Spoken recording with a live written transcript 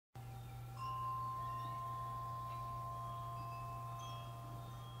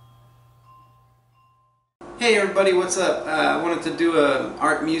Hey everybody, what's up? I wanted to do a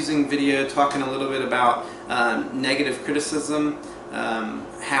art musing video talking a little bit about negative criticism,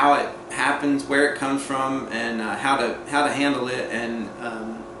 how it happens, where it comes from, and how to handle it, and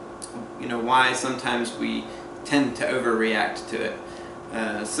you know, why sometimes we tend to overreact to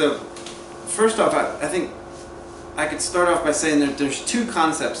it. So first off, I think I could start off by saying that there's two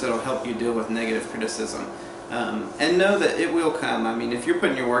concepts that will help you deal with negative criticism. And know that it will come. I mean, if you're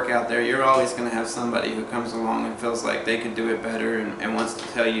putting your work out there, you're always going to have somebody who comes along and feels like they could do it better and wants to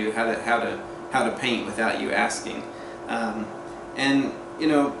tell you how to paint without you asking. And you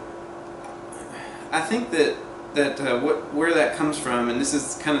know, I think that where that comes from, and this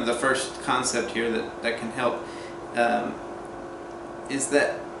is kind of the first concept here that can help, is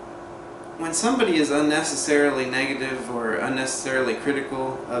that when somebody is unnecessarily negative or unnecessarily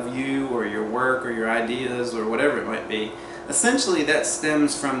critical of you or your work or your ideas or whatever it might be, essentially that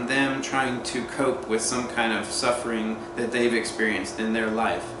stems from them trying to cope with some kind of suffering that they've experienced in their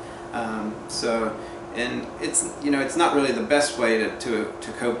life. And it's, you know, it's not really the best way to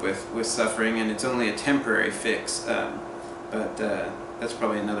cope with suffering, and it's only a temporary fix. But that's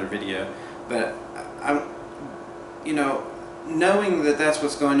probably another video. But you know, knowing that that's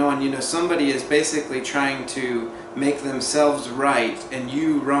what's going on, you know, somebody is basically trying to make themselves right and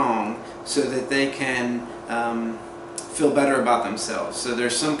you wrong so that they can feel better about themselves. So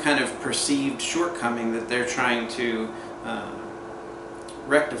there's some kind of perceived shortcoming that they're trying to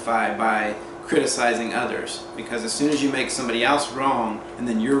rectify by criticizing others. Because as soon as you make somebody else wrong and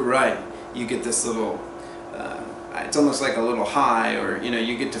then you're right, you get this little, it's almost like a little high, or, you know,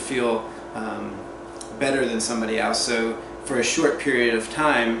 you get to feel better than somebody else. So for a short period of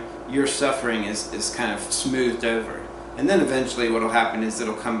time, your suffering is kind of smoothed over. And then eventually what will happen is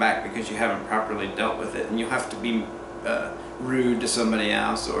it'll come back because you haven't properly dealt with it, and you'll have to be rude to somebody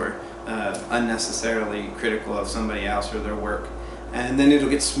else or unnecessarily critical of somebody else or their work. And then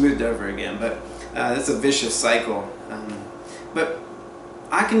it'll get smoothed over again. But that's a vicious cycle. But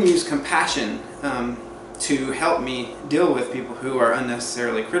I can use compassion to help me deal with people who are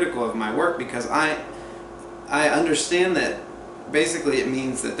unnecessarily critical of my work, because I understand that basically it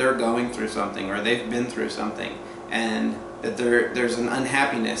means that they're going through something, or they've been through something, and that there's an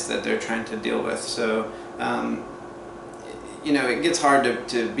unhappiness that they're trying to deal with. So you know, it gets hard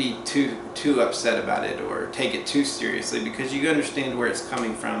to be too upset about it or take it too seriously, because you understand where it's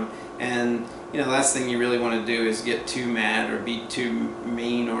coming from. And you know, the last thing you really want to do is get too mad or be too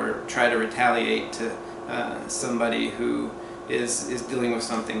mean or try to retaliate to somebody who is dealing with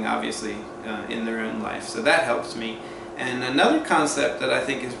something obviously in their own life. So that helps me. And another concept that I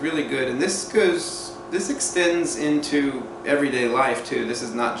think is really good, and this extends into everyday life too. This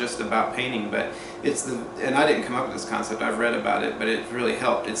is not just about painting, but it's and I didn't come up with this concept, I've read about it, but it really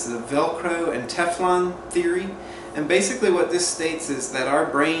helped. It's the Velcro and Teflon theory. And basically what this states is that our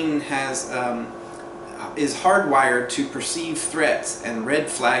brain is hardwired to perceive threats and red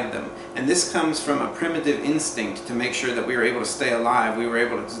flag them. And this comes from a primitive instinct to make sure that we were able to stay alive. We were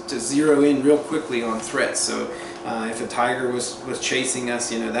able to zero in real quickly on threats. So if a tiger was chasing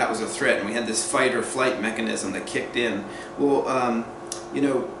us, you know, that was a threat, and we had this fight or flight mechanism that kicked in. Well, you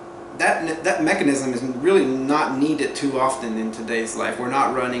know, that mechanism is really not needed too often in today's life. We're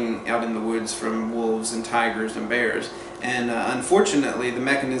not running out in the woods from wolves and tigers and bears. And unfortunately, the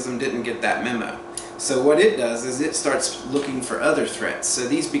mechanism didn't get that memo. So what it does is it starts looking for other threats. So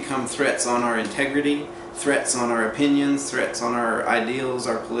these become threats on our integrity, threats on our opinions, threats on our ideals,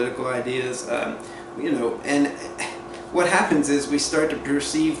 our political ideas. You know, and what happens is we start to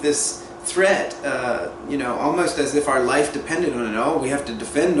perceive this threat, you know, almost as if our life depended on it. Oh, we have to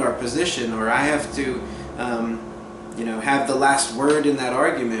defend our position, or I have to, you know, have the last word in that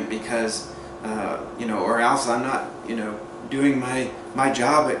argument, because, you know, or else I'm not, you know, doing my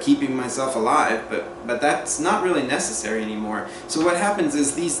job at keeping myself alive. But that's not really necessary anymore. So what happens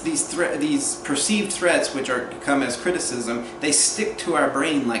is these perceived threats, which come as criticism, they stick to our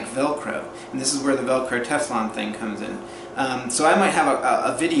brain like Velcro. And this is where the Velcro Teflon thing comes in. So I might have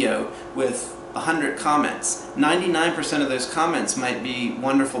a video with 100 comments. 99% of those comments might be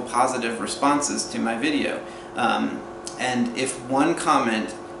wonderful, positive responses to my video. And if one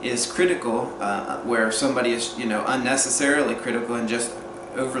comment is critical, where somebody is, you know, unnecessarily critical and just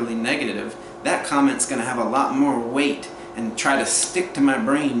overly negative, that comment's going to have a lot more weight and try to stick to my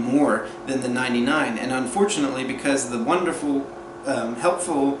brain more than the 99. And unfortunately, because the wonderful,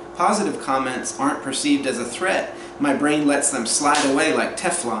 helpful, positive comments aren't perceived as a threat, my brain lets them slide away like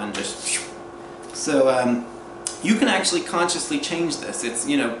Teflon, just. So you can actually consciously change this. It's,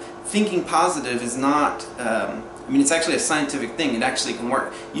 you know, thinking positive is not I mean, it's actually a scientific thing. It actually can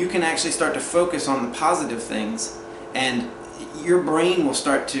work. You can actually start to focus on the positive things, and your brain will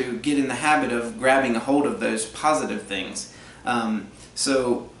start to get in the habit of grabbing a hold of those positive things.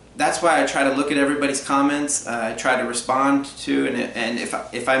 So that's why I try to look at everybody's comments. I try to respond to, and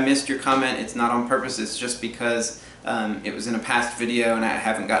if I missed your comment, it's not on purpose. It's just because it was in a past video and I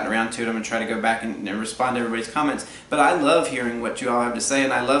haven't gotten around to it. I'm going to try to go back and respond to everybody's comments. But I love hearing what you all have to say,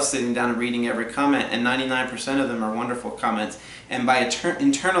 and I love sitting down and reading every comment, and 99% of them are wonderful comments. And by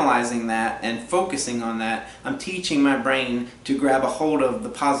internalizing that and focusing on that, I'm teaching my brain to grab a hold of the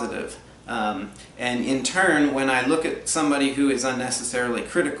positive. And in turn, when I look at somebody who is unnecessarily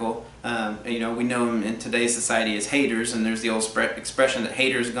critical, you know, we know them in today's society as haters, and there's the old expression that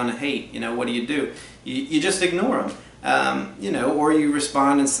haters gonna hate. You know, what do? You just ignore them, you know, or you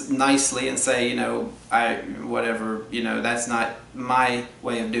respond nicely and say, you know, whatever, you know, that's not my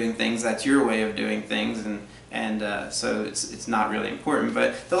way of doing things, that's your way of doing things, and so it's not really important.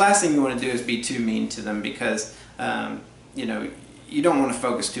 But the last thing you want to do is be too mean to them, because you know, you don't want to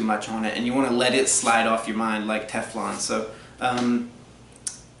focus too much on it, and you want to let it slide off your mind like Teflon. So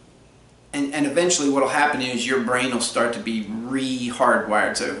and eventually what will happen is your brain will start to be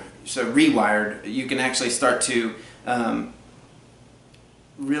re-hardwired. So rewired, you can actually start to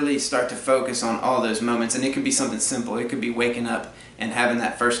really start to focus on all those moments. And it could be something simple. It could be waking up and having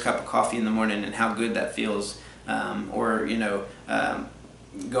that first cup of coffee in the morning and how good that feels, or you know,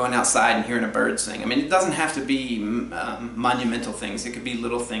 going outside and hearing a bird sing. I mean, it doesn't have to be monumental things. It could be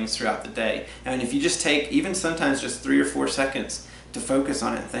little things throughout the day. And if you just take even sometimes just 3 or 4 seconds to focus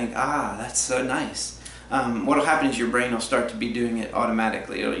on it and think, ah, that's so nice. What will happen is your brain will start to be doing it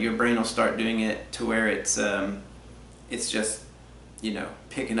automatically. Your brain will start doing it to where it's just, you know,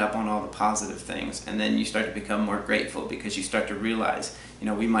 picking up on all the positive things, and then you start to become more grateful because you start to realize, you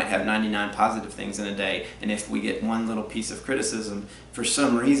know, we might have 99 positive things in a day, and if we get one little piece of criticism for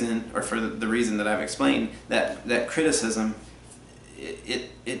some reason, or for the reason that I've explained, that criticism,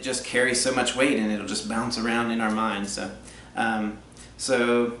 it just carries so much weight, and it'll just bounce around in our minds.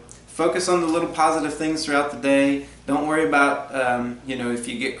 So focus on the little positive things throughout the day. Don't worry about you know, if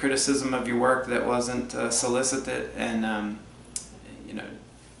you get criticism of your work that wasn't solicited, and you know,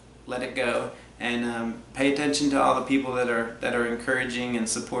 let it go, and pay attention to all the people that are encouraging and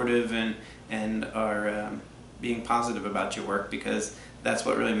supportive and are being positive about your work, because that's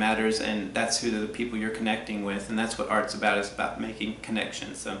what really matters, and that's who the people you're connecting with, and that's what art's about. It's about making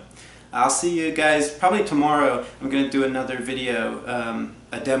connections. So I'll see you guys probably tomorrow. I'm going to do another video,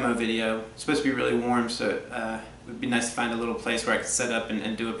 a demo video. It's supposed to be really warm, so it would be nice to find a little place where I could set up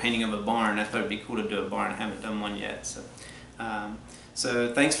and do a painting of a barn. I thought it'd be cool to do a barn. I haven't done one yet. So,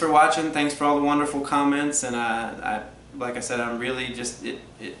 so thanks for watching. Thanks for all the wonderful comments. And like I said, I'm really just, it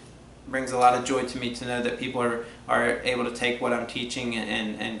brings a lot of joy to me to know that people are able to take what I'm teaching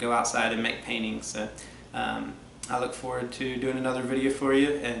and go outside and make paintings. So I look forward to doing another video for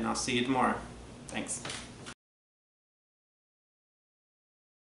you, and I'll see you tomorrow. Thanks.